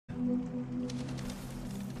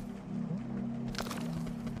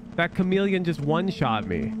That chameleon just one-shot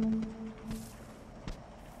me.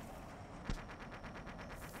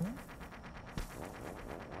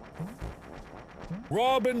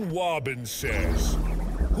 Robin Wobbin says,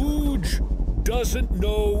 Hooge doesn't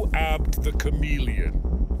know Apt the chameleon.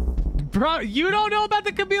 Bro, you don't know about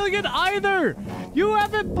the chameleon either. You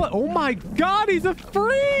haven't put... Oh my god, he's a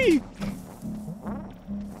freak.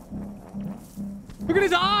 Look at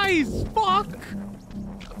his eyes. Fuck.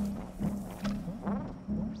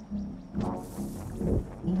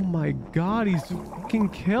 Oh my god, he's a fucking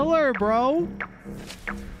killer, bro.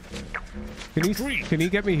 Can he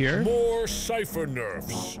get me here? More cipher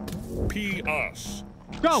nerfs. P us.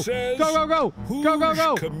 Go! Says, Go, go, go! Go, go,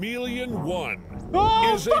 go! Chameleon 1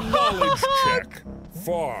 Oh, is a knowledge check.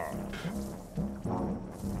 Far.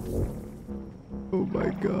 Oh my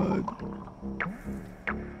god.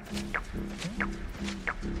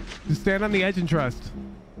 Just stand on the edge and trust.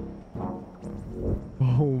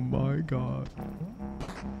 Oh my god.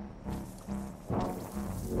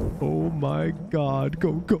 Oh my god.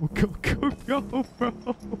 Go, go, go, go, go, bro.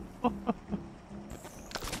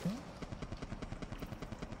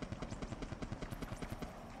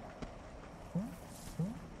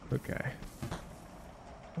 Okay.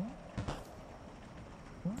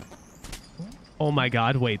 Oh my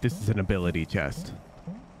god, wait, this is an ability chest.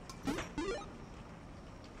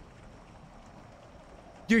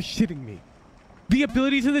 You're shitting me. The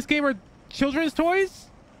abilities in this game are children's toys?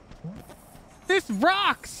 This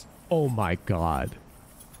rocks! Oh my god.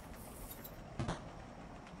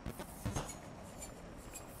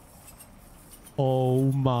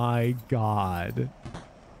 Oh my god.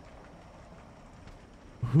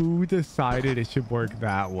 Who decided it should work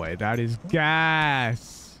that way? That is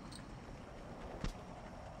gas.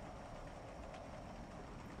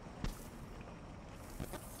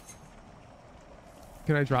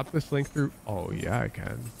 Can I drop this link through? Oh, yeah, I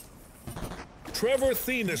can. Trevor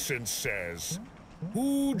Thieneson says,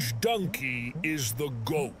 Hooge Donkey is the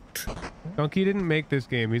GOAT. Donkey didn't make this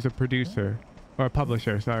game. He's a producer. Or a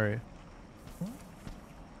publisher, sorry.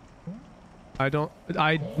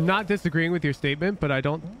 I'm not disagreeing with your statement, but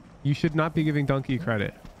you should not be giving Donkey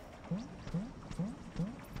credit.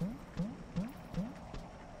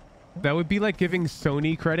 That would be like giving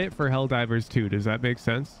Sony credit for Helldivers 2. Does that make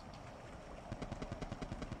sense?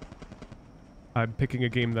 I'm picking a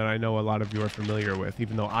game that I know a lot of you are familiar with,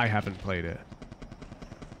 even though I haven't played it.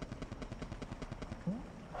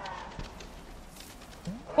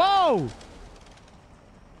 Whoa!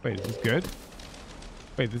 Wait, is this good?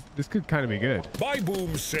 Wait, this could kind of be good.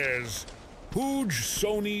 Byboom says, Hooge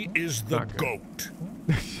Sony is the GOAT.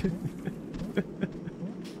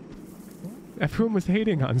 Everyone was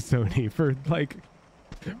hating on Sony for, like,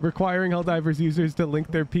 requiring Helldivers users to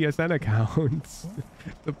link their PSN accounts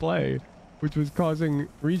to play, which was causing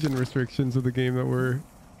region restrictions of the game that were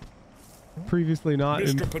previously not.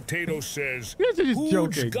 Mr. Potato says, you guys are just Hooge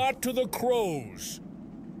joking. got to the crows.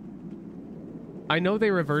 I know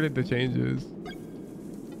they reverted the changes.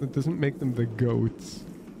 That doesn't make them the goats.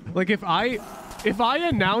 Like if I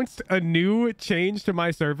announced a new change to my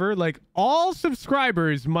server, like all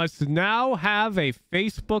subscribers must now have a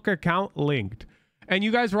Facebook account linked. And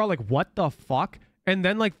you guys were all like, what the fuck? And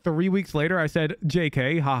then like 3 weeks later, I said,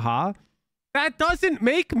 JK, haha. That doesn't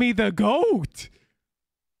make me the GOAT.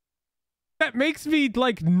 That makes me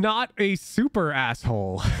like not a super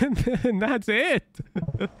asshole. And that's it.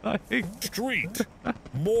 Like... Street.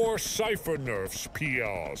 More cipher nerfs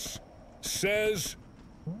PRs. Says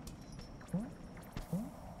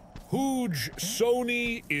Hooge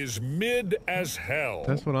Sony is mid as hell.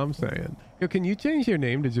 That's what I'm saying. Yo, can you change your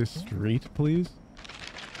name to just Street, please?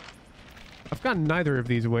 I've got neither of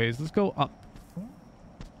these ways. Let's go up.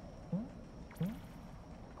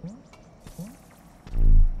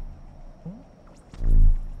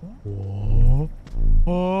 Whoa.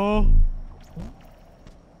 Oh.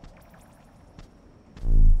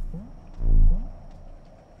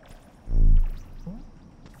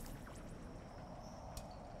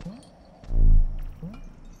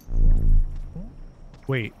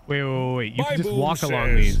 Wait. You can just walk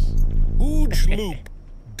along these. Hooge Loop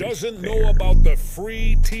doesn't know about the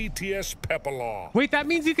free TTS Pepalon. Wait, that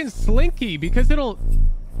means you can slinky because it'll...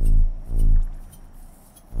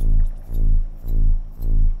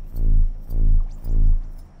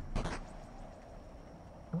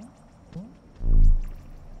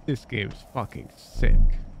 This game's fucking sick.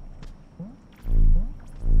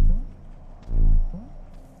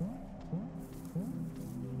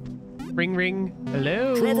 Ring, ring.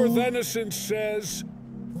 Hello. Trevor Venison says,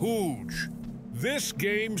 Hooge, this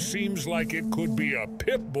game seems like it could be a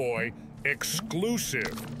Pip-Boy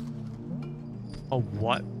exclusive. A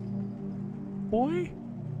what? boy?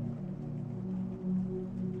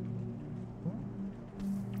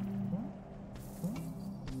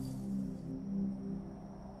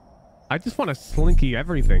 I just want to slinky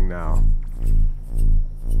everything now.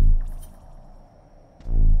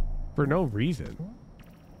 For no reason.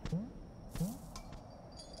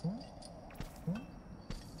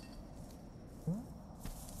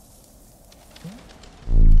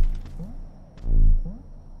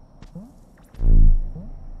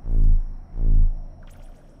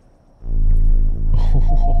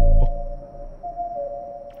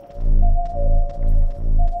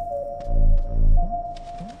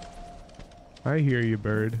 I hear you,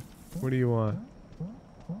 bird. What do you want?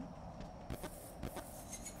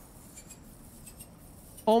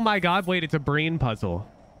 Oh my god, wait, it's a brain puzzle.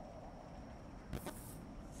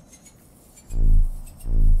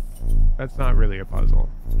 That's not really a puzzle.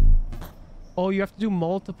 Oh, you have to do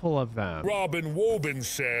multiple of them. Robin Woban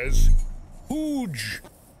says, Hooge,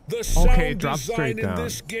 the sound design in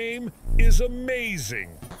this game is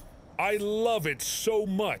amazing. I love it so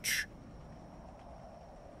much.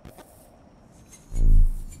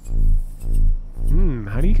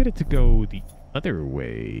 How do you get it to go the other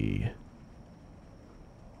way?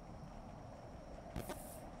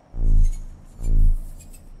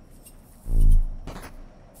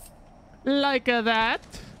 Like that.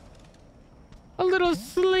 A little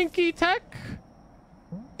slinky tech.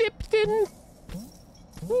 Dipped in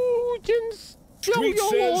Hooge's Street yo-yo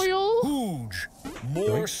says, oil. Hooge,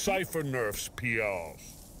 more Cypher Nerfs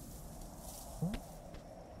PLs.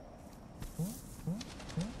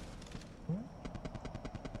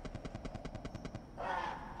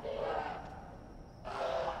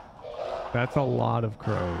 That's a lot of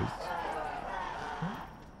crows.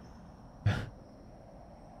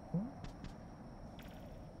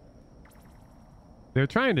 They're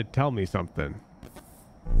trying to tell me something.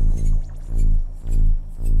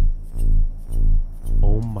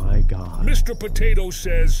 Oh my god. Mr. Potato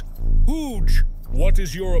says, Hooge, what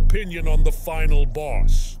is your opinion on the final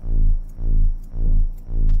boss?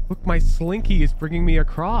 Look, my slinky is bringing me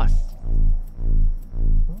across.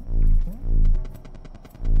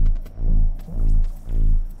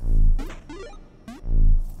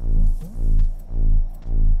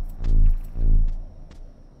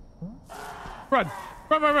 Run!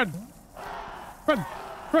 Run, run, run! Run!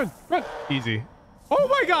 Run! Run! Easy. Oh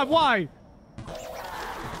my god, why?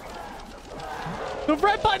 The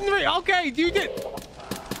red button... Okay, you did...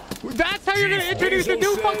 That's how you're gonna introduce a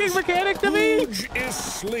new fucking mechanic to me? Hooge is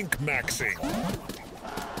slink maxing.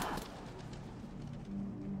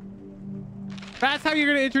 That's how you're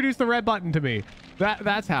gonna introduce the red button to me.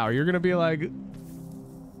 That's how. You're gonna be like...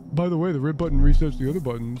 By the way, the red button resets the other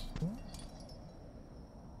buttons.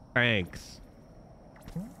 Thanks.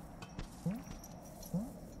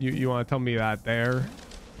 You want to tell me that there?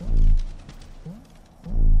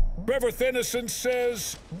 Trevor Thenison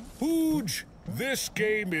says, Hooge, this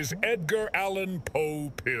game is Edgar Allan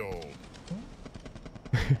Poe pilled.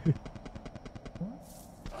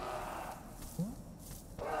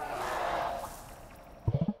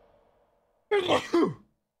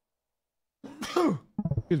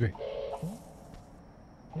 Excuse me.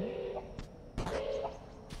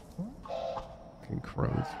 Fucking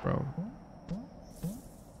crows, bro.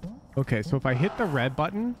 Okay, so if I hit the red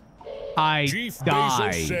button, I Chief die.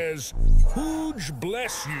 Basil says, Hooge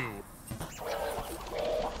bless you.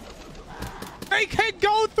 They can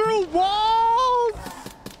go through walls!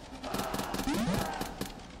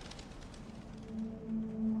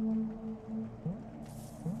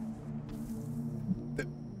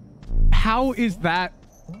 How is that?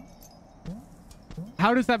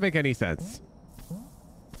 How does that make any sense?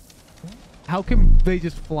 How can they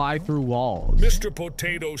just fly through walls? Mr.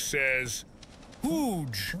 Potato says,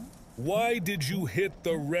 Hooge, why did you hit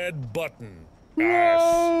the red button?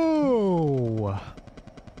 Whoa!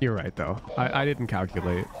 You're right, though. I didn't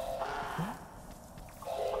calculate.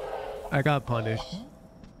 I got punished.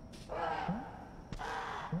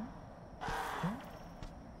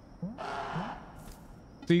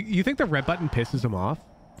 So you think the red button pisses him off?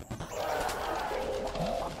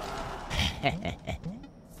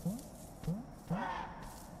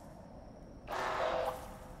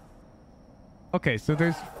 Okay, so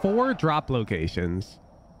there's 4 drop locations,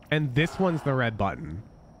 and this one's the red button,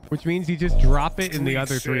 which means you just drop it in the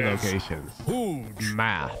other 3 locations. Hooge,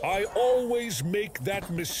 Math. I always make that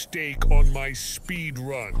mistake on my speed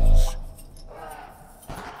runs.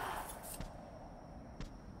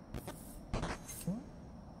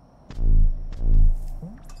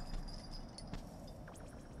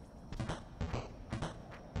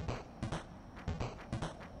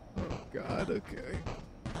 Oh God, okay.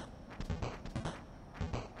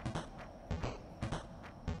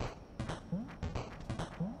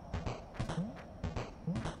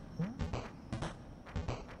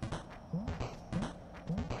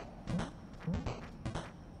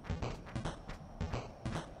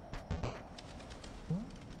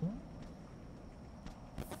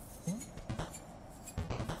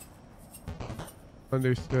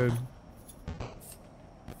 Understood.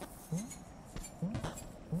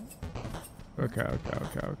 Okay.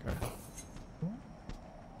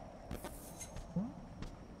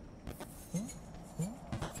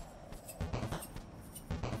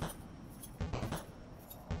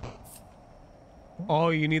 Oh,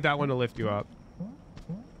 you need that one to lift you up.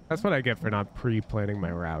 That's what I get for not pre-planning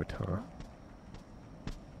my route, huh?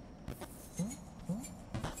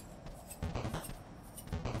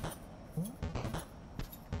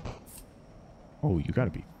 Oh, you gotta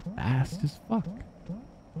be fast as fuck.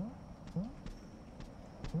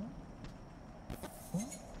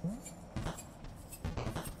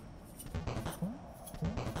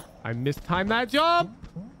 I mistimed that jump!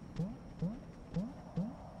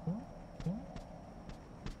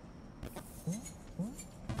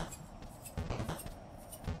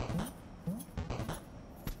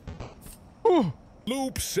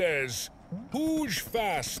 Loop says, "Who's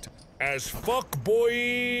fast as fuck,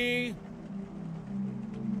 boy?"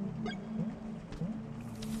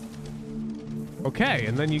 Okay,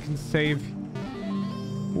 and then you can save.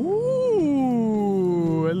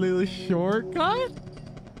 Ooh, a little shortcut.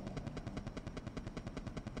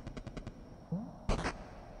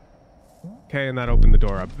 Okay, and that opened the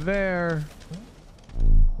door up there.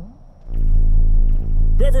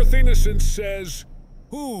 Trevor Thenison says,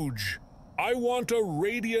 "Hooge, I want a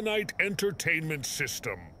Radionite entertainment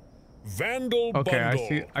system. Vandal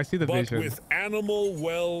bundle, I see the but vision. with Animal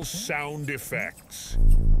Well sound effects."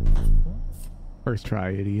 First try,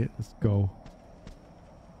 idiot. Let's go.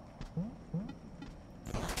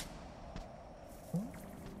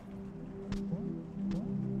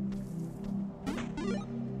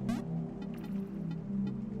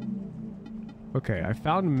 Okay, I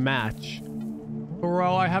found match.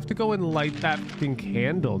 Bro, I have to go and light that fucking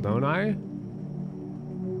candle, don't I?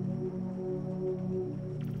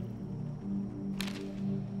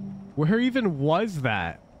 Where even was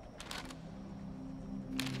that?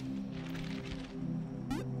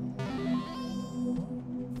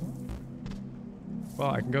 Well,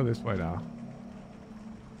 I can go this way now.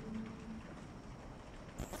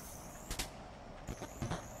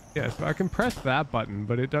 Yeah, so I can press that button,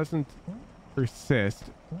 but it doesn't persist.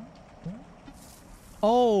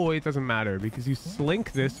 Oh, it doesn't matter because you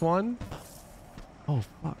slink this one. Oh,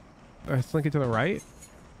 fuck. I slink it to the right?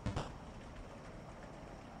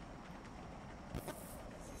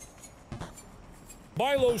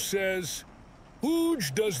 Milo says,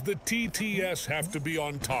 "Hooge, does the TTS have to be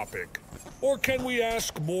on topic? Or can we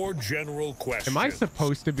ask more general questions?" Am I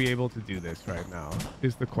supposed to be able to do this right now?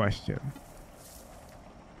 Is the question.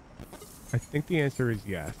 I think the answer is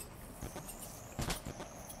yes.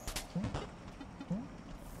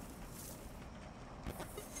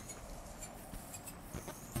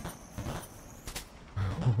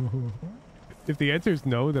 If the answer is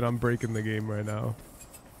no, then I'm breaking the game right now.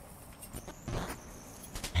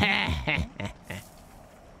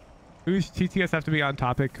 Who's TTS have to be on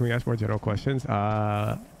topic? Can we ask more general questions?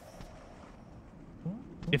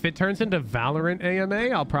 If it turns into Valorant AMA,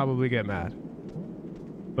 I'll probably get mad.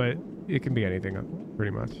 But it can be anything,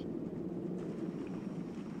 pretty much.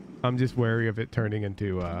 I'm just wary of it turning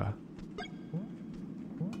into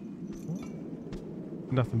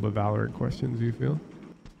nothing but Valorant questions, you feel?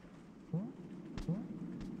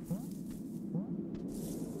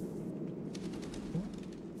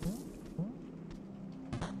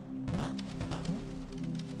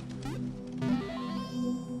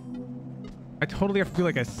 I totally have to do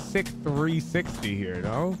like a sick 360 here,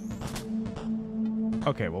 no?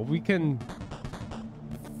 Okay, well we can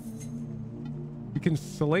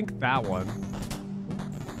slink that one.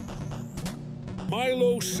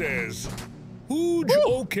 Milo says, "Hooge,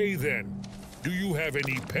 okay then. Do you have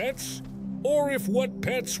any pets? Or if what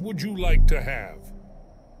pets would you like to have?"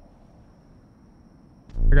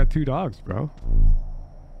 I got 2 dogs, bro.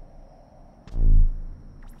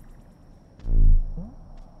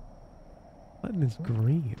 Button is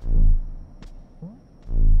green.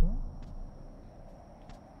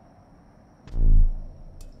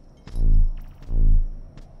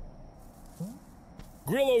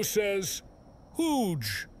 Grillo says,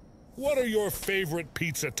 "Hooge, what are your favorite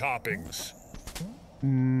pizza toppings?"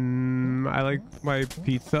 I like my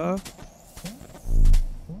pizza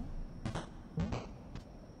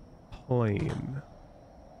plain.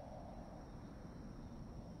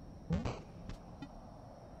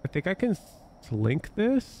 I think I can slink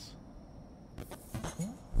this.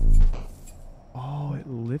 Oh, it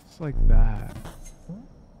lifts like that.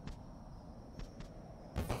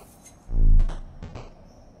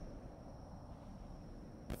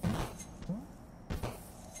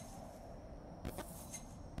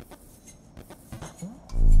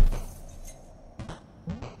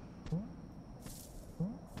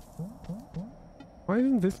 Why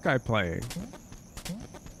isn't this guy playing?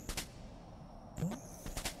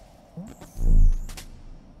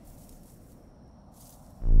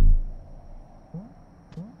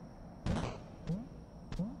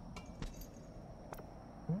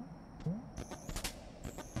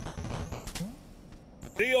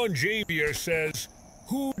 Leon Javier says,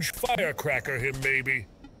 "Hooge firecracker him, maybe."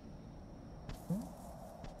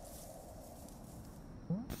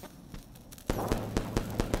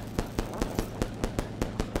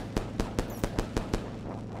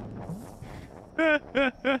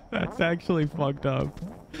 That's actually fucked up.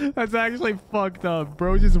 That's actually fucked up.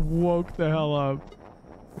 Bro just woke the hell up.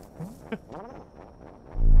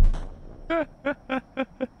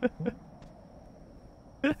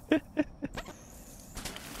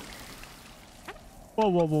 Whoa,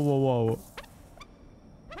 whoa, whoa, whoa, whoa.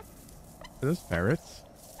 Are those ferrets?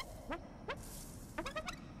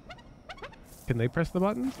 Can they press the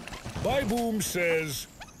buttons? Byboom says,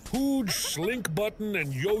 "Hooge slink button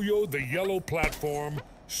and yo-yo the yellow platform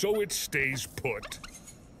so it stays put."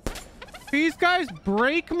 These guys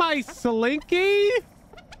break my slinky?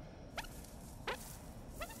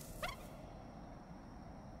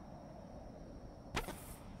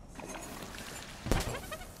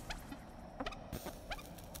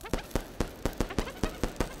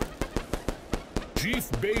 Jeff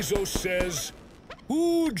Bezos says,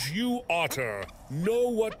 "Hooge, you otter, know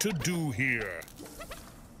what to do here."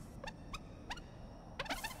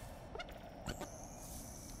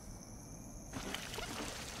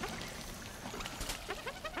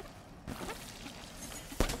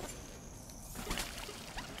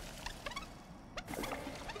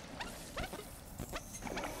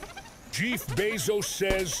 Jeff Bezos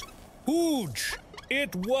says, "Hooge,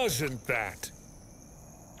 it wasn't that."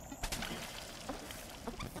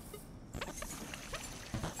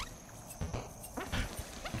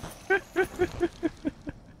 I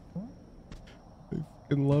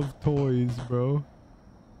fucking love toys, bro.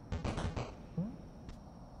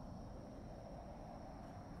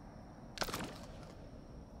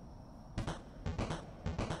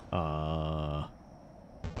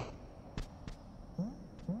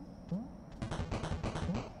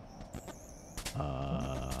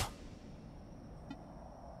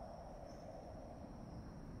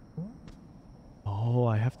 Oh,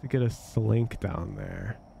 I have to get a slink down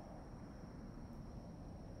there.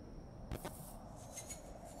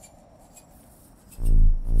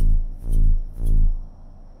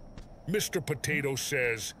 Mr. Potato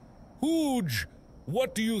says, "Hooge,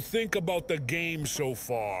 what do you think about the game so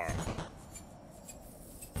far?"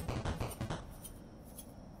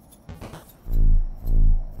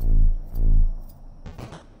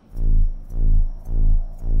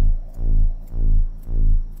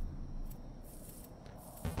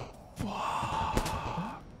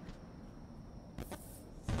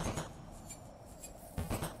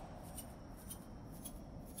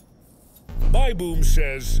 Byboom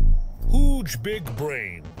says, "Hooge big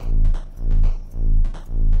brain."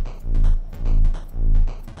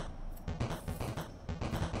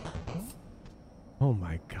 Oh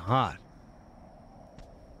my god.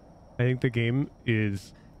 I think the game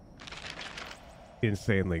is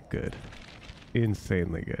insanely good.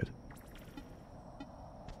 Insanely good.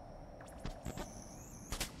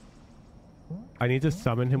 I need to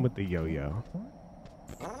summon him with the yo-yo.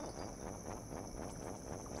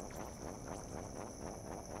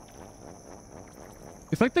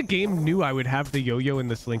 It's like the game knew I would have the yo-yo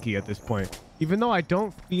and the slinky at this point. Even though I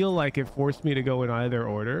don't feel like it forced me to go in either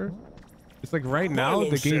order. It's like right now, Milo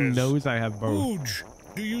the game says, knows I have both. "Hooge,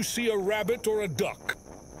 do you see a rabbit or a duck?"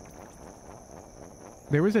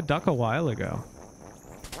 There was a duck a while ago.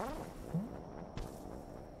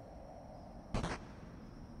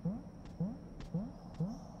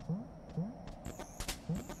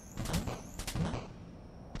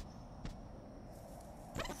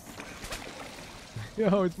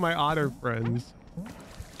 Yo, it's my otter friends.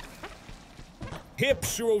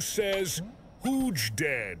 Hipsro says, "Hooge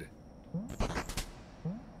dead."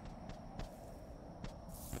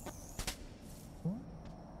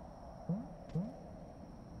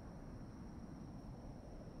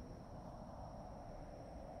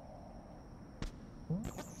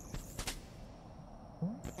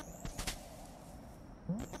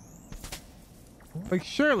 Like,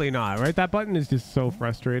 surely not, right? That button is just so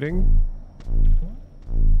frustrating.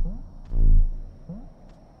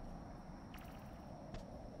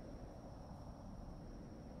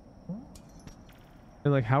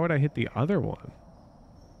 And like, how would I hit the other one?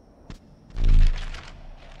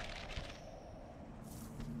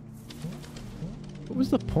 What was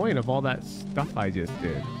the point of all that stuff I just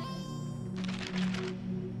did?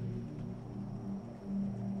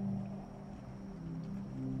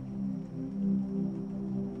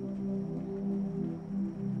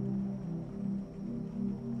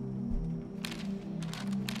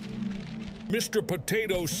 Mr.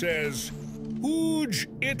 Potato says, Hooge,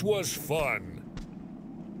 it was fun.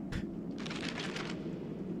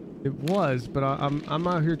 It was, but I'm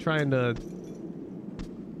out here trying to...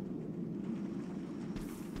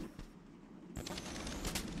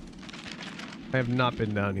 I have not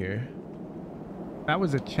been down here. That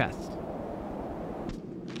was a chest.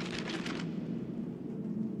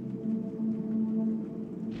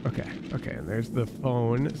 Okay, okay, and there's the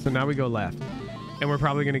phone. So now we go left. And we're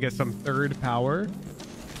probably going to get some third power.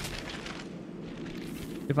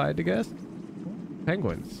 If I had to guess.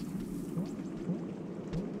 Penguins.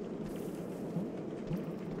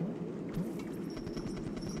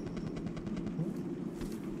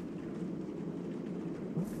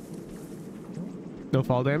 No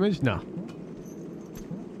fall damage? No.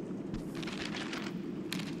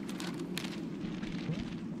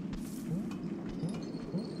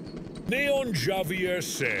 Neon Javier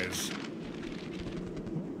says,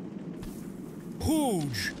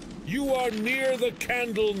 Hooge, you are near the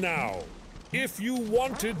candle now. If you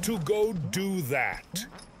wanted to go do that.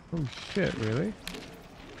 Oh shit, really?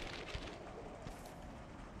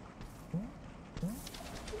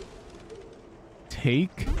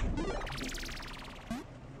 Take?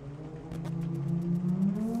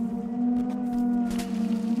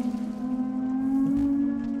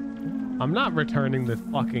 I'm not returning this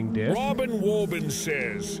fucking disc. Robin Wobin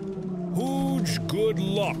says, Hooge, good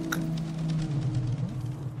luck.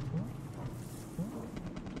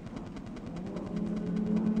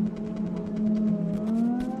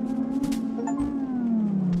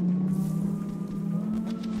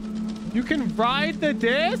 You can ride the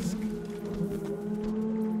disc?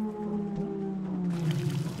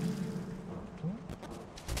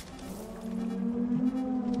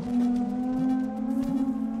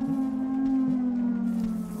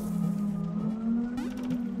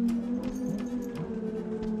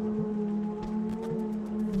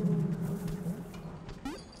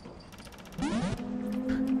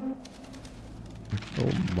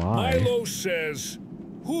 Milo says,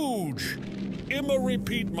 Hooge, I'ma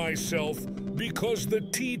repeat myself because the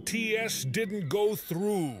TTS didn't go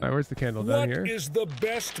through. All right, where's the candle down here? What is the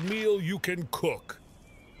best meal you can cook?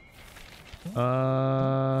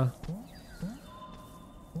 I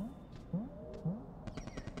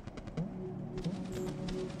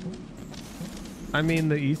mean,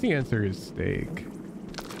 the easy answer is steak.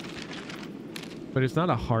 But it's not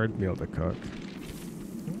a hard meal to cook.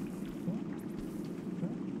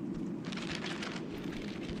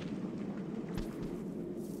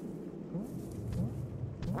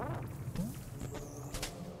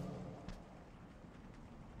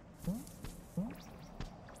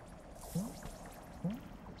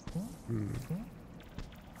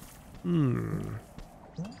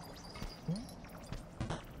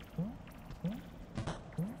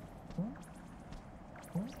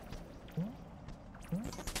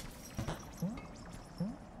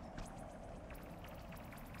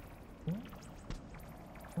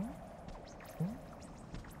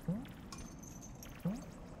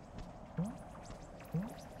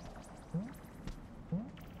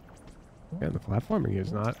 And the platforming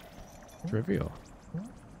is not trivial.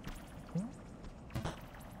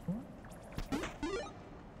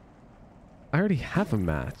 I already have a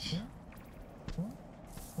match.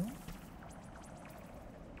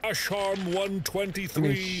 Asharm 123. I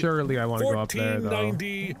mean, surely I want to go up there, though.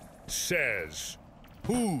 1490 says,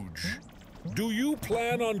 Hooge, do you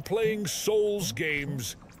plan on playing Souls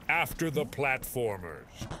games after the platformers?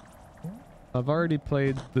 I've already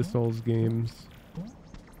played the Souls games.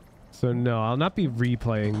 So no, I'll not be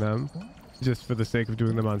replaying them just for the sake of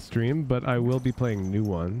doing them on stream, but I will be playing new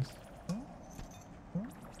ones. Can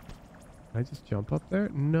I just jump up there?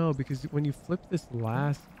 No, because when you flip this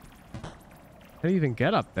last... How do you even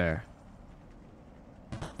get up there?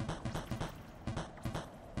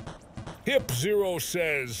 Hip Zero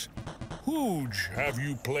says, Hooge, have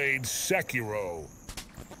you played Sekiro?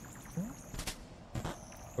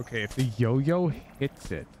 Okay, if the yo-yo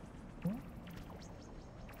hits it...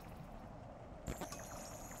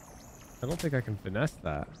 I don't think I can finesse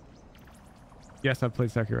that. Yes, I've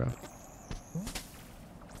played Sekiro.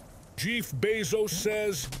 Jeff Bezos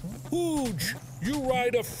says, Hooge, you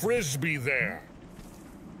ride a frisbee there.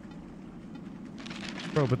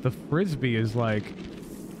 Bro, but the frisbee is like...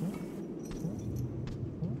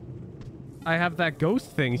 I have that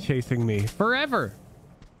ghost thing chasing me forever.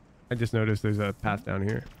 I just noticed there's a path down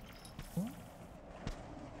here.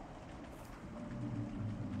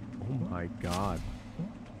 Oh my god.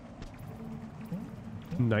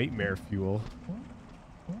 Nightmare fuel.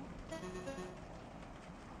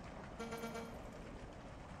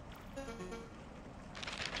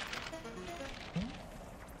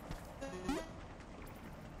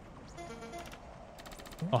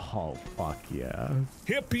 Oh, fuck yeah.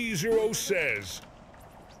 Hippie0 says,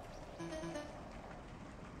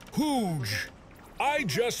 Hooge, I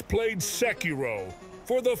just played Sekiro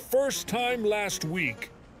for the first time last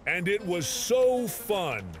week, and it was so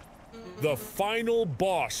fun. The final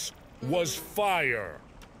boss was fire.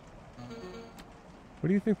 What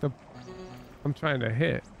do you think I'm trying to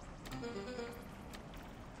hit?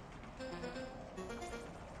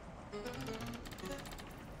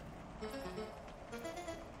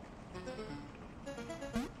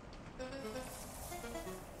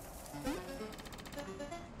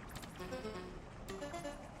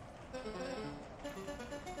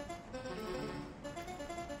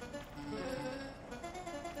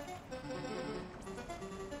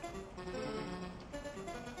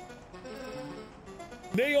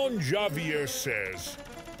 Neon Javier says,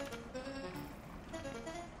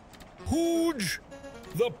 Hooge,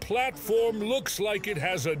 the platform looks like it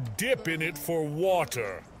has a dip in it for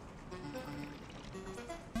water.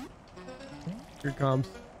 Here it comes.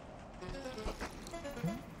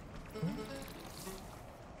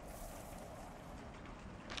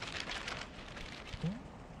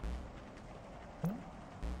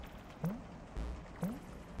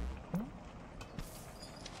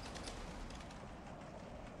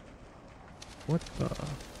 What the?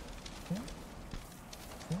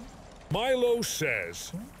 Milo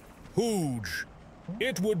says, Hooge,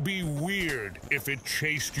 it would be weird if it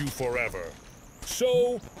chased you forever.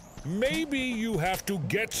 So, maybe you have to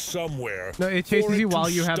get somewhere. No, it chases you while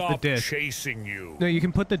you have the disc. Chasing you. No, you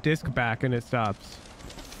can put the disc back and it stops.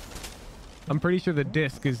 I'm pretty sure the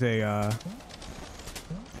disc is a,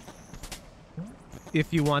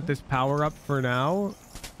 if you want this power up for now,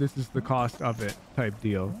 this is the cost of it type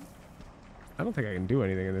deal. I don't think I can do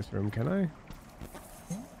anything in this room, can I?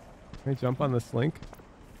 Can I jump on this link?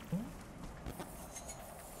 I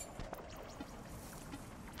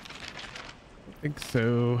think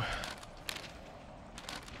so.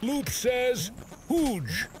 Loop says,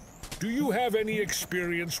 Hooge, do you have any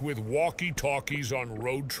experience with walkie-talkies on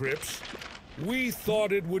road trips? We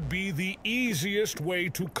thought it would be the easiest way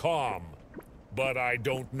to calm. But I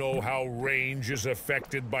don't know how range is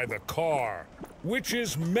affected by the car, which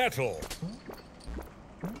is metal.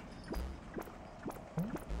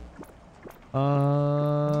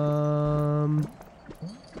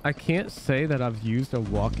 I can't say that I've used a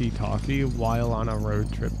walkie-talkie while on a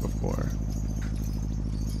road trip before.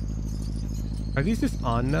 Are these just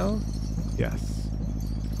on now? Yes.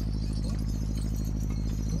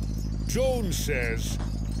 Jones says,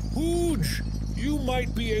 Hooge, you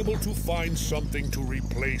might be able to find something to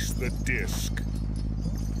replace the disc.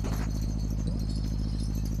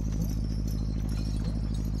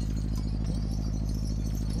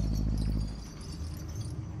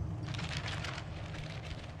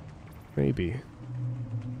 Maybe.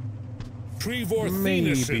 Trevor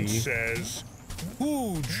Thenison says,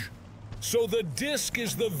 Hooge, so the disc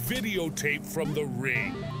is the videotape from the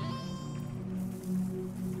ring.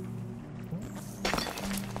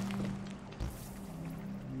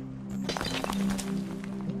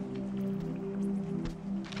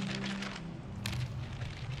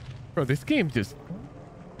 Bro, this game just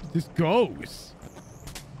goes.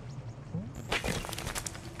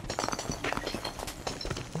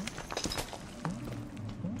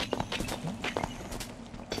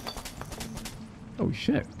 Oh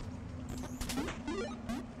shit.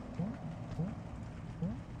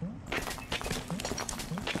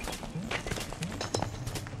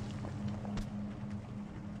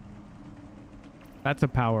 That's a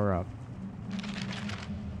power up.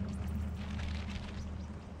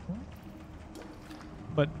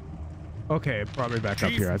 But okay, it brought me back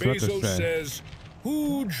up here. I was about to Bezos say. Says,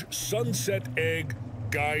 Hooge sunset egg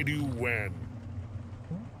guide you when.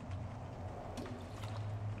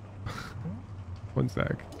 One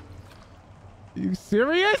sec. You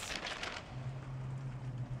serious?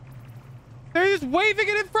 They're just waving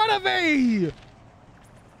it in front of me!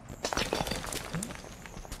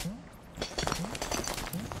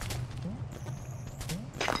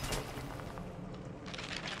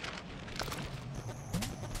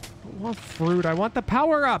 I want fruit. I want the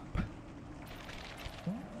power up.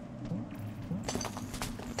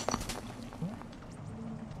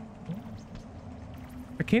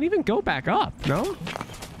 I can't even go back up, no?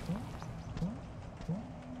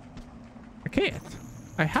 I can't.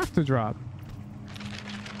 I have to drop.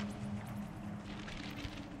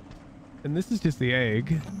 And this is just the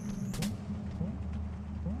egg.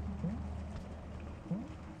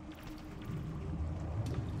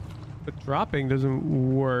 But dropping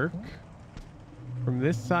doesn't work. From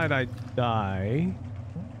this side, I die.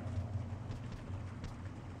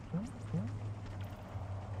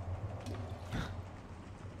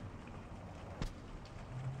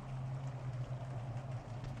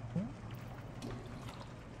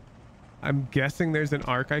 I'm guessing there's an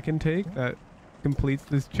arc I can take that completes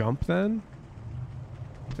this jump then.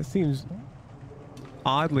 That seems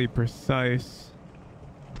oddly precise.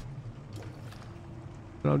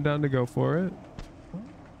 But I'm down to go for it.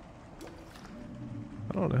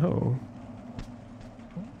 I don't know.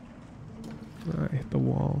 I hit the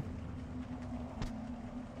wall.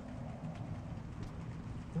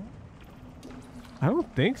 I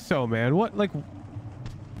don't think so, man. What, like, what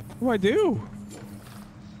do I do?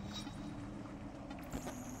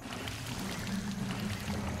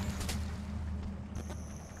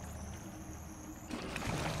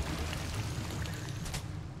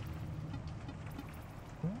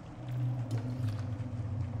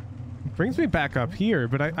 Brings me back up here,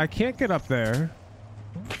 but I can't get up there.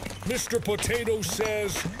 Mr. Potato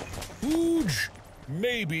says, Hooge,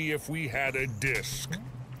 maybe if we had a disc.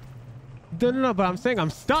 No, but I'm saying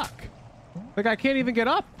I'm stuck. Like, I can't even get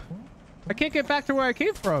up. I can't get back to where I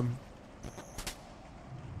came from.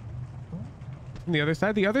 On the other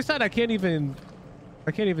side, I can't even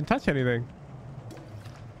touch anything.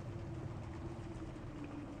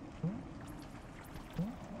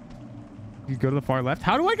 You go to the far left.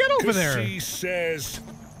 How do I get over there? She says,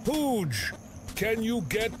 Hooge, can you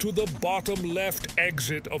get to the bottom left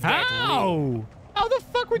exit of that room? How the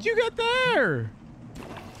fuck would you get there?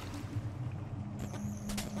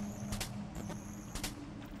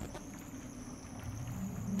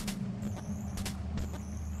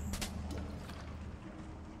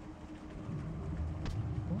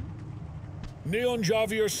 Neon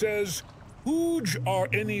Javier says, Hooge, are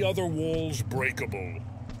any other walls breakable?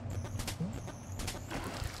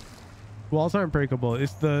 Walls aren't breakable.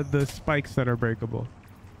 It's the spikes that are breakable.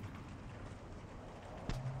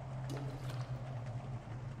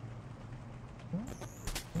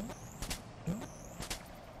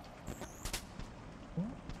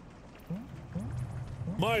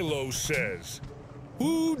 Milo says,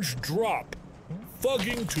 Hooge drop.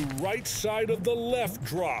 Thugging to right side of the left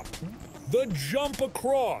drop. The jump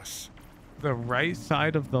across. The right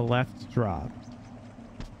side of the left drop.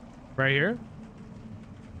 Right here?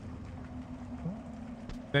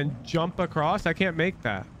 Then jump across? I can't make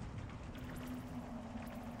that.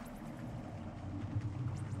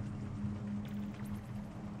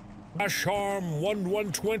 Asharm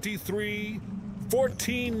 1123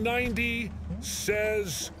 1490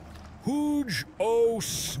 says, Hooge, oh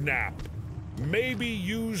snap. Maybe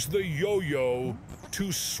use the yo-yo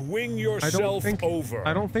to swing yourself over.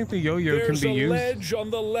 I don't think the yo-yo can be used. There's a ledge on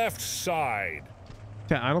the left side.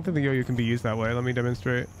 Yeah, I don't think the yo-yo can be used that way. Let me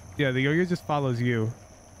demonstrate. Yeah, the yo-yo just follows you.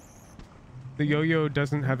 The yo-yo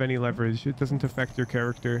doesn't have any leverage. It doesn't affect your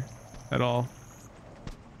character at all.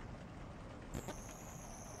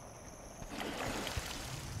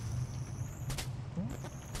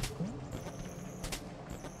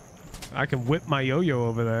 I can whip my yo-yo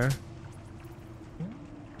over there.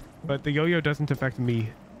 But the yo-yo doesn't affect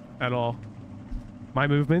me at all. My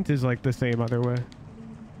movement is like the same other way.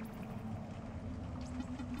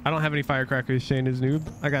 I don't have any firecrackers, Shane is noob.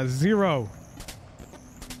 I got 0.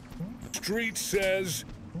 Street says,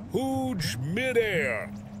 Hooge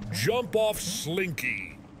midair. Jump off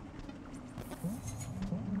Slinky.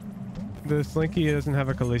 The Slinky doesn't have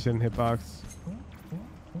a collision hitbox.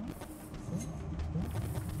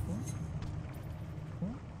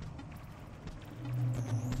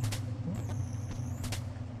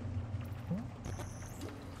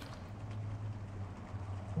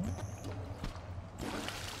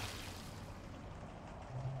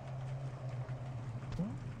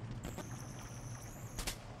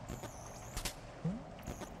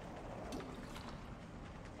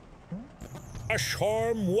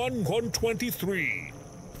 Asharm 1123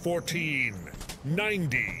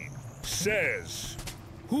 1490 says,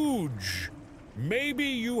 Hooge, maybe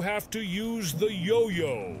you have to use the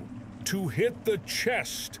yo-yo to hit the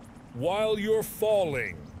chest while you're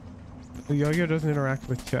falling. The yo-yo doesn't interact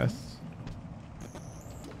with chests.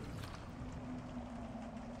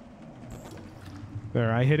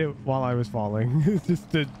 There, I hit it while I was falling. Just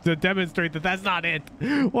to demonstrate that that's not it.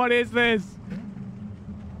 What is this?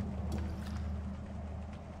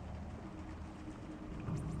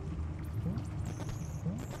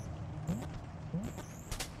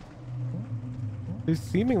 There's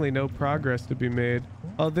seemingly no progress to be made.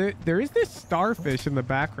 Oh, there is this starfish in the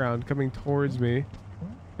background coming towards me.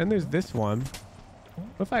 And there's this one.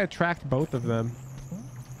 What if I attract both of them?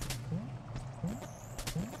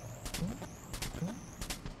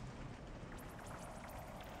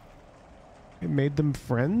 It made them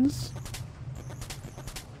friends?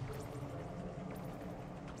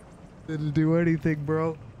 Didn't do anything,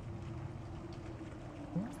 bro.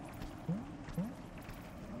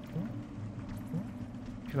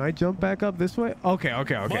 Can I jump back up this way? Okay,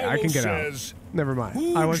 okay, okay. Milo I can get says, out. Never mind.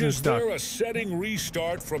 Hooge, I wasn't is stuck. there a setting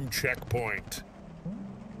restart from checkpoint?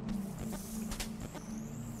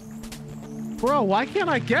 Bro, why can't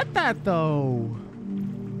I get that though?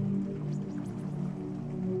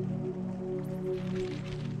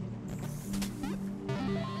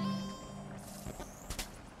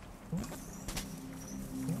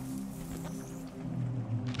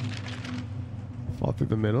 Fall through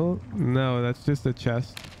the middle? No, that's just a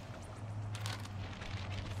chest.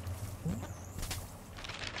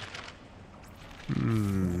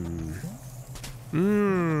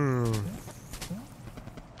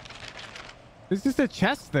 There's just a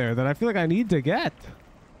chest there that I feel like I need to get.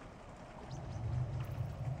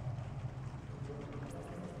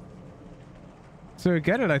 So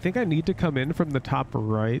get it. I think I need to come in from the top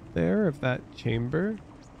right there of that chamber.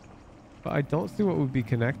 But I don't see what would be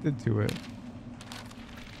connected to it.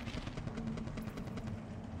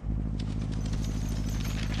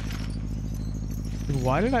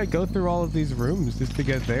 Why did I go through all of these rooms just to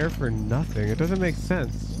get there for nothing? It doesn't make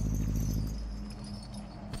sense.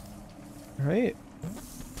 Right?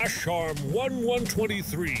 Asharm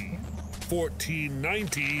 1123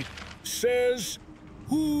 1490 says,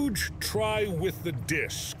 Hooge, try with the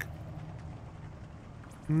disc.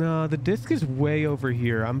 No, the disc is way over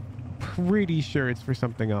here. I'm pretty sure it's for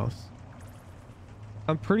something else.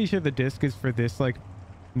 I'm pretty sure the disc is for this like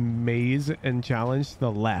maze and challenge to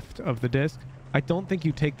the left of the disc. I don't think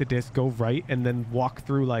you take the disc, go right, and then walk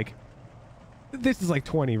through like... This is like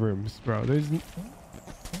 20 rooms, bro.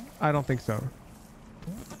 I don't think so.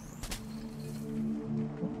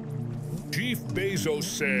 Chief Bezos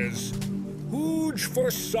says, Hooge for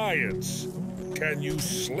science. Can you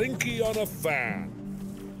slinky on a fan?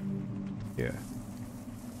 Yeah.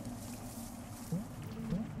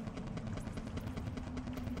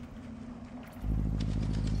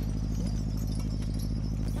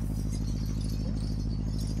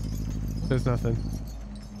 There's nothing.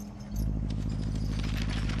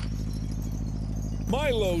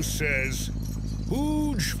 Milo says,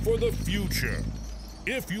 Hooge for the future.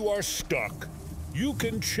 If you are stuck, you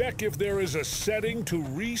can check if there is a setting to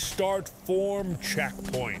restart form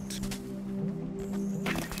checkpoint.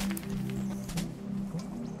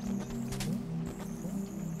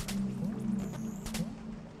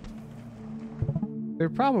 There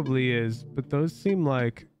probably is, but those seem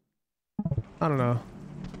like... I don't know.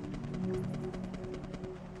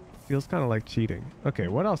 Feels kind of like cheating. Okay,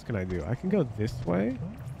 what else can I do? I can go this way.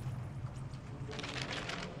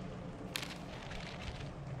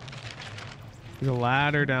 There's a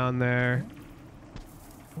ladder down there.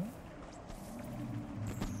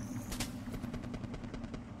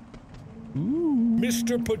 Ooh.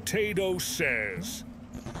 Mr. Potato says,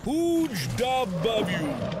 Hooge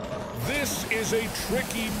W. This is a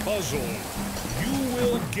tricky puzzle. You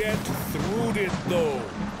will get through it though.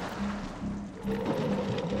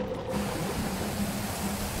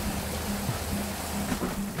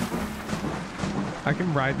 I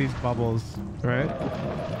can ride these bubbles, right?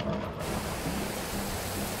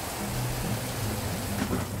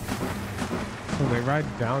 Oh, they ride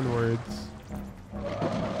downwards.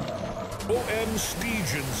 O.M.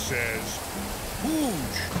 Stegen says,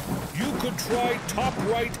 Hooge, you could try top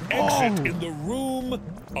right exit in the room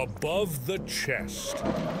above the chest.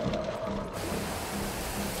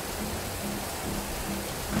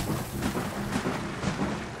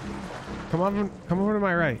 Come over to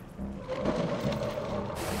my right.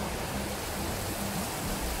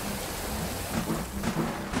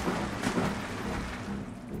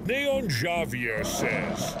 Neon Javier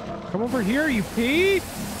says, Come over here, you Pete!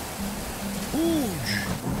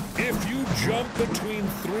 Hooge, if you jump between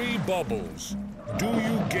 3 bubbles, do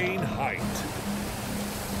you gain height?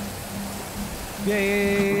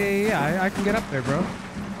 Yeah, I can get up there, bro.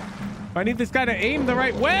 I need this guy to aim the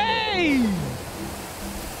right way!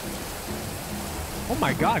 Oh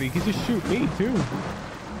my god, he can just shoot me, too.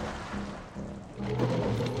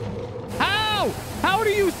 How? How do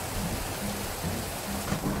you...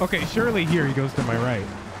 Okay, surely here he goes to my right.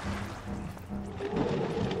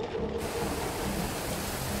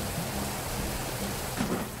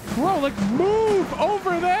 Bro, like, move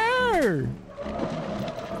over there!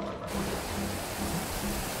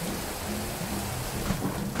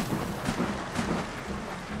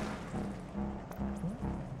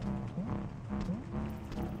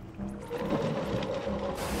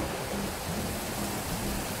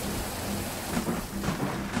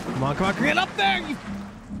 Come on, get up there! You...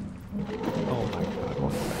 Oh my god,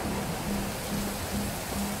 one second.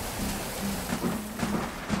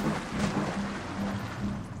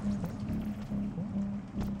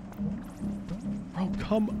 Bro,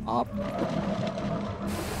 come up.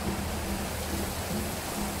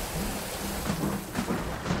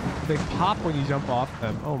 They pop when you jump off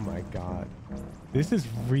them. Oh my god. This is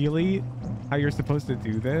really how you're supposed to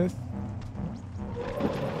do this?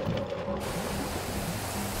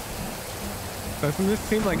 Doesn't this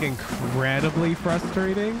seem like incredibly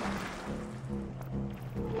frustrating?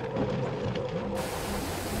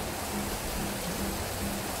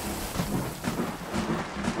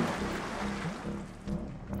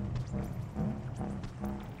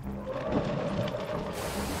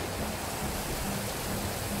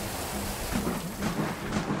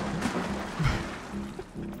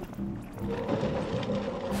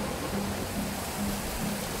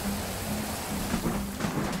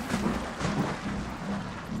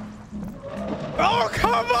 Oh,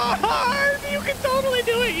 come on! You can totally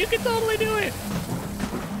do it! You can totally do it!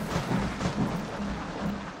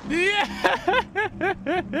 Yes!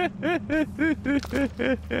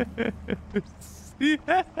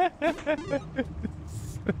 Yes!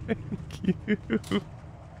 Thank you.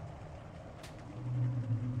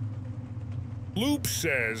 Loop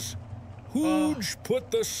says, Hooge put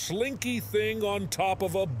the slinky thing on top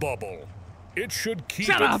of a bubble. It should keep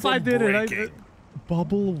Shut it up! from I did breaking. it!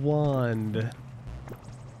 Bubble wand.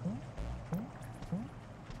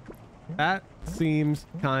 That seems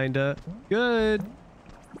kinda good.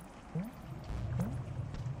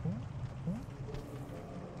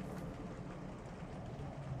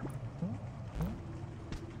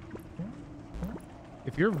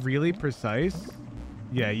 If you're really precise,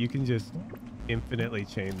 yeah, you can just infinitely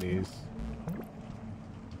chain these.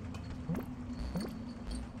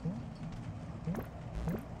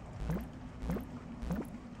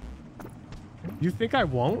 You think I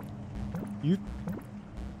won't? You...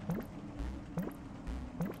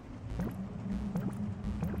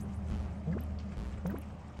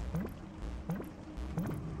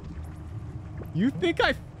 You think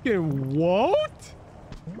I fucking won't?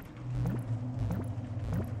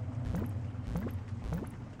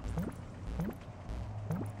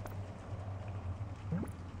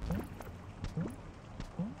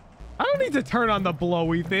 I don't need to turn on the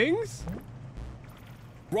blowy things.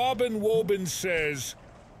 Robin Woban says,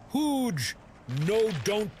 Hooge, no,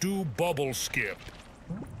 don't do bubble skip.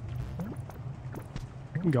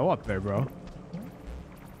 I can go up there, bro.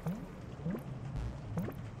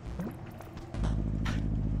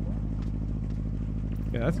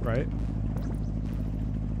 Yeah, that's right.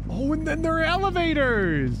 Oh, and then there are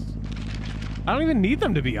elevators. I don't even need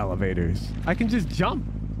them to be elevators. I can just jump.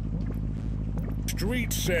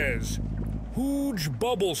 Street says, Hooge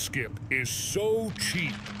bubble skip is so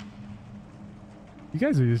cheap. You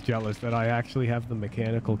guys are just jealous that I actually have the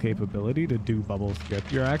mechanical capability to do bubble skip.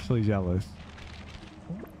 You're actually jealous.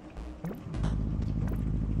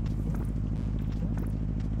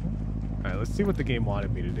 Alright, let's see what the game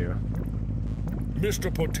wanted me to do.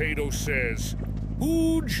 Mr. Potato says,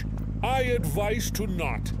 Hooge, I advise to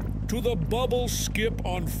not. To the bubble skip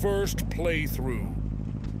on first playthrough.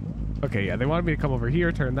 Okay, yeah, they wanted me to come over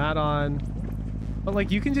here, turn that on. But,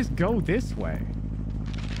 like, you can just go this way.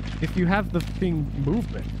 If you have the thing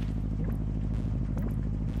movement.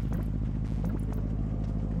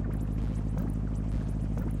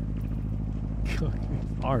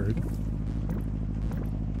 It's hard.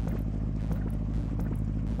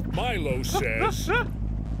 Milo says,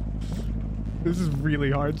 This is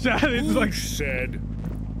really hard, chat. It's Hooge like... said,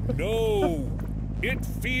 no, it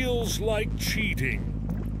feels like cheating.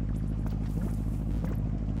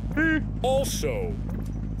 Also,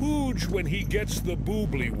 Hooge when he gets the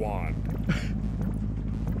boobly wand.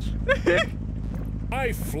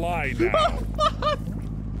 I fly now.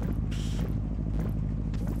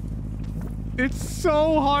 It's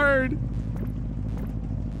so hard.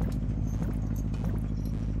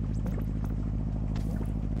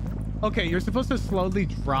 Okay, you're supposed to slowly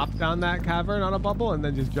drop down that cavern on a bubble and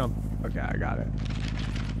then just jump. Okay, I got it.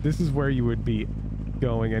 This is where you would be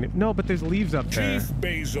going. No, but there's leaves up there. Chief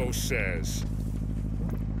Bezos says,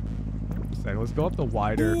 Let's go up the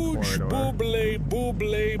wider Hooge corridor. booble,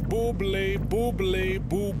 booble, booble, booble,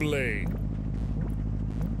 booble.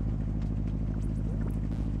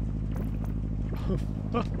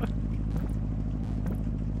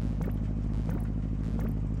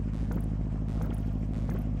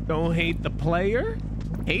 Don't hate the player,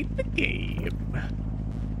 hate the game.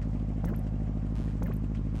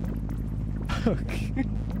 Okay.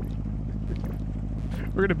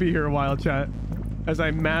 We're gonna be here a while, chat, as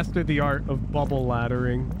I master the art of bubble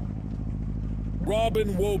laddering.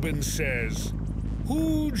 Robin Woban says,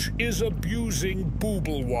 Hooge is abusing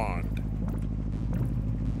booble wand.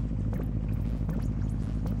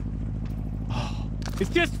 It's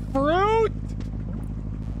just fruit.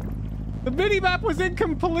 The mini-map was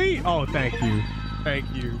incomplete. Oh, thank you. Thank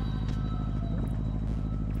you.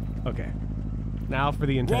 Okay. Now for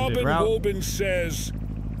the intended route. Robin Wobin says,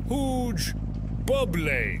 Hooge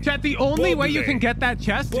Bubble. Chat, the only way you can get that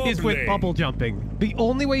chest is with bubble jumping. The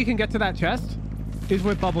only way you can get to that chest is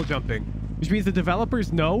with bubble jumping. Which means the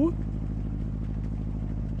developers know.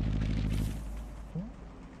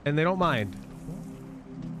 And they don't mind.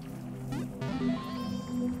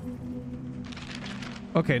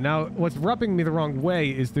 Okay, now what's rubbing me the wrong way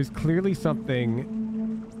is there's clearly something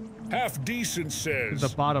Half Decent says, the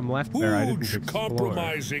bottom left there I didn't explore.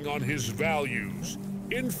 compromising on his values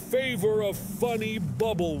in favor of funny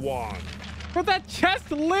bubble wand. But that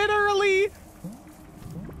chest literally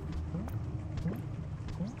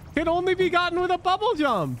can only be gotten with a bubble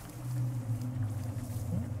jump.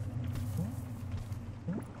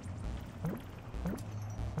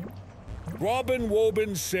 Robin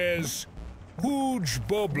Wobin says, Hooge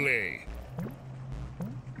Bubble.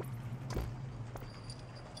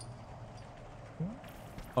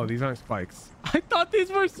 Oh, these aren't spikes. I thought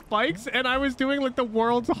these were spikes, and I was doing like the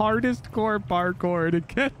world's hardest core parkour to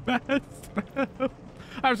get past them.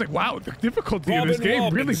 I was like, wow, the difficulty of this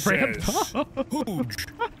game really ramped up. Hooge,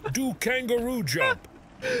 do kangaroo jump.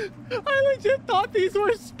 I legit thought these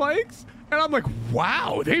were spikes, and I'm like,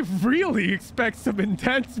 wow, they really expect some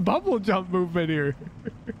intense bubble jump movement here.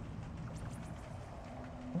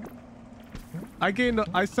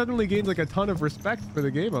 I suddenly gained like a ton of respect for the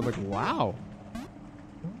game. I'm like, wow.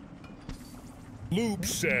 Loop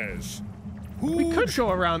says, we could go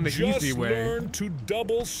around the easy way. Just learn to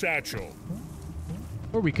double satchel.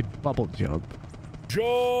 Or we could bubble jump. Jump!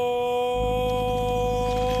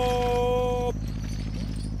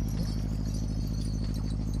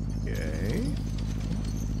 Okay.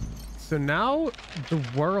 So now the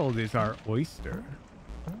world is our oyster.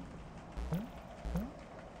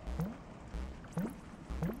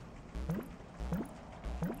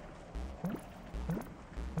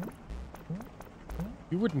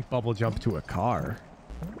 You wouldn't bubble jump to a car.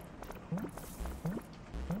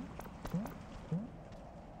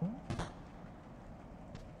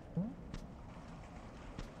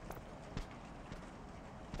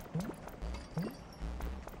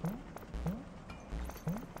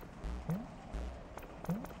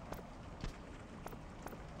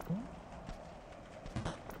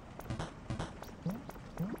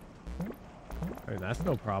 Hey, that's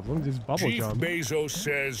no problem. Just bubble Chief jump. Bezos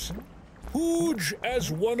says, Hooge as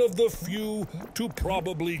one of the few to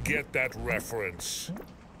probably get that reference.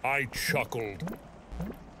 I chuckled.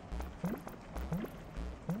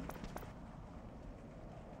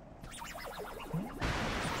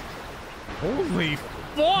 Holy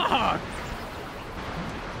fuck!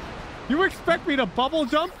 You expect me to bubble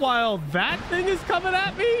jump while that thing is coming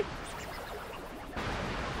at me?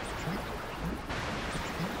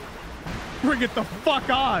 Bring it the fuck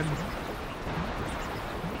on!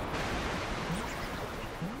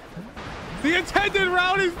 The intended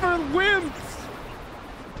route is for wimps!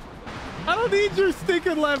 I don't need your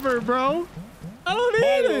stinking lever, bro! I don't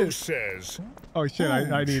need Milo it! says, Oh shit,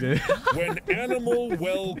 I need it. when animal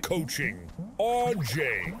well coaching,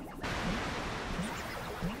 RJ.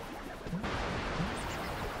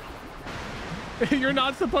 You're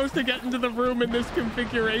not supposed to get into the room in this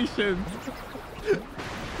configuration.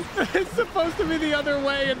 It's supposed to be the other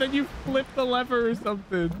way, and then you flip the lever or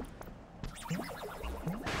something.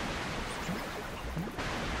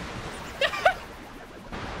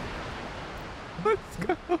 Let's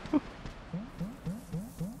go.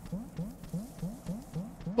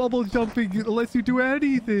 Bubble jumping lets you do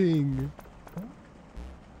anything.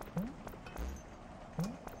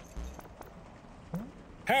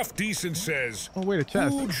 Half Decent says, Oh, wait, a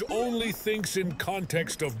chest. Hooge only thinks in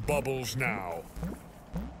context of bubbles now.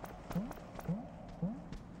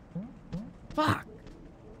 Fuck.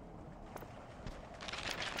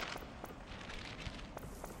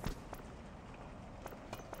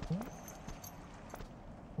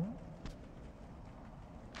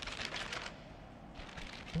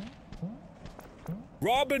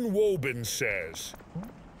 Robin Wobin says,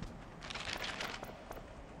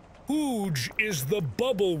 Hooge is the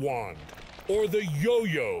bubble wand, or the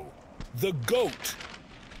yo-yo, the goat.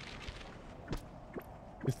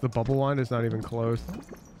 It's the bubble wand. It's not even close.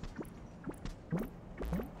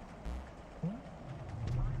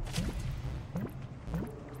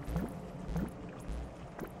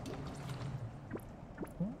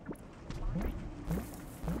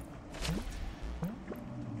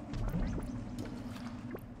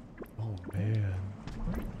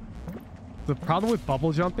 The problem with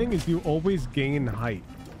bubble jumping is you always gain height.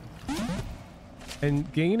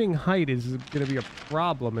 And gaining height is going to be a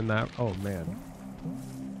problem in that. Oh, man.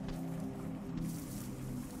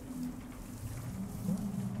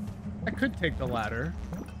 I could take the ladder.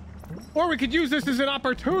 Or we could use this as an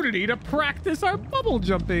opportunity to practice our bubble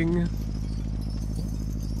jumping.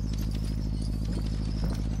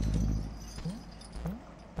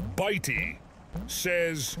 Bitey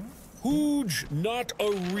says, Hooge, not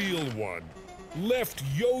a real one. Left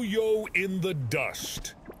Yo-Yo in the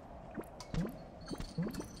dust.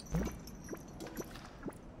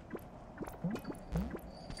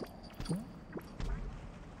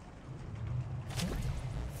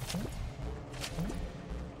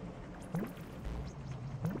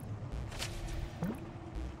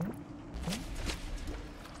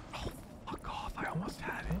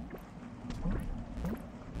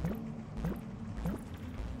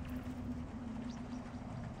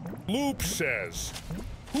 Loop says,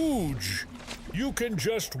 Hooge, you can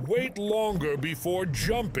just wait longer before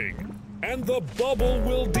jumping, and the bubble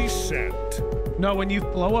will descend. No, when you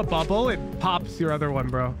blow a bubble, it pops your other one,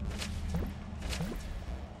 bro.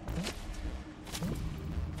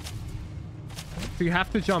 So you have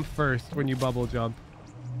to jump first when you bubble jump.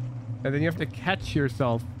 And then you have to catch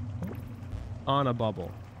yourself on a bubble.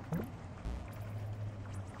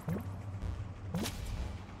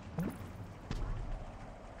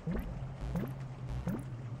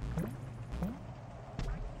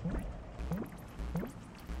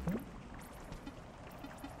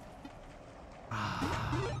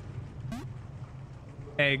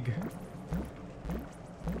 Egg.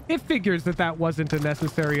 It figures that that wasn't a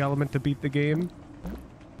necessary element to beat the game,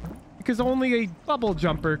 because only a bubble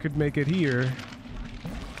jumper could make it here.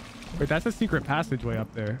 Wait, that's a secret passageway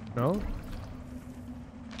up there. No?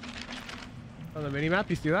 On the minimap,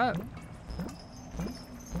 you see that?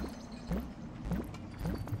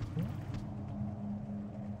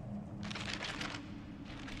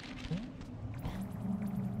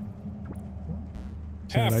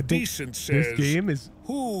 Half Decent says, this game is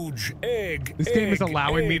Hooge, egg, this game is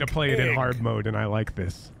allowing me to egg, play it in egg. hard mode, and I like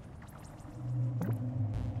this.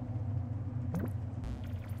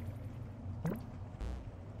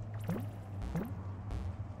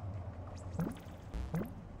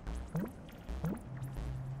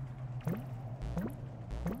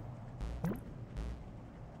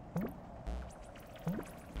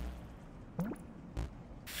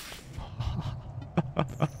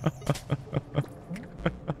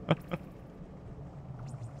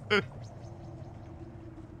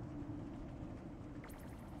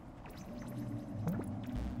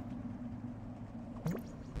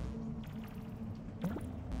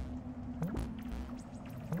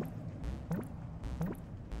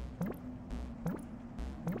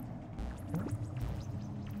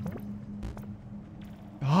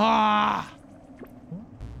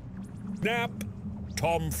 Nap,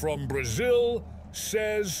 Tom from Brazil,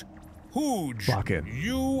 says, Hooge, Fucking.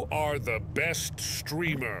 you are the best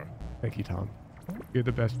streamer. Thank you, Tom. You're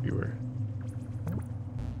the best viewer.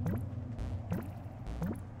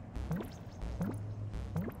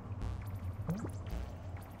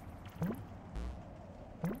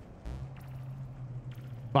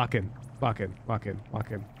 Fucking.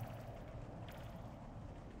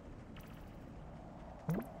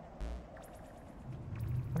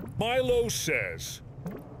 Milo says,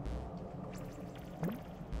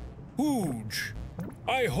 Hooge,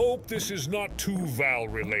 I hope this is not too Val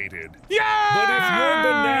related. Yeah! But if your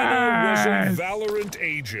banana was a Valorant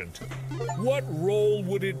agent, what role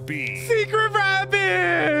would it be? Secret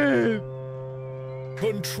Rabbit!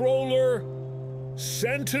 Controller?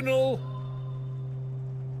 Sentinel?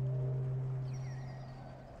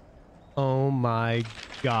 Oh my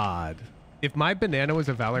god. If my banana was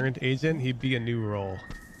a Valorant agent, he'd be a new role.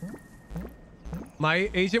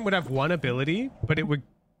 My agent would have one ability, but it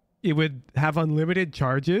would have unlimited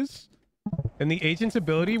charges, and the agent's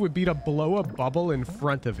ability would be to blow a bubble in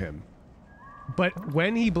front of him. But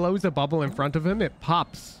when he blows a bubble in front of him, it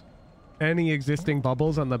pops any existing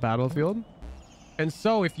bubbles on the battlefield. And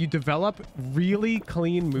so if you develop really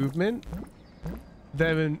clean movement,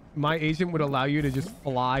 then my agent would allow you to just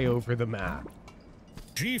fly over the map.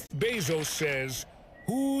 Jeff Bezos says,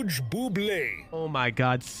 Hooge Buble. Oh my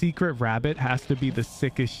god, Secret Rabbit has to be the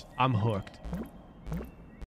sickest. I'm hooked.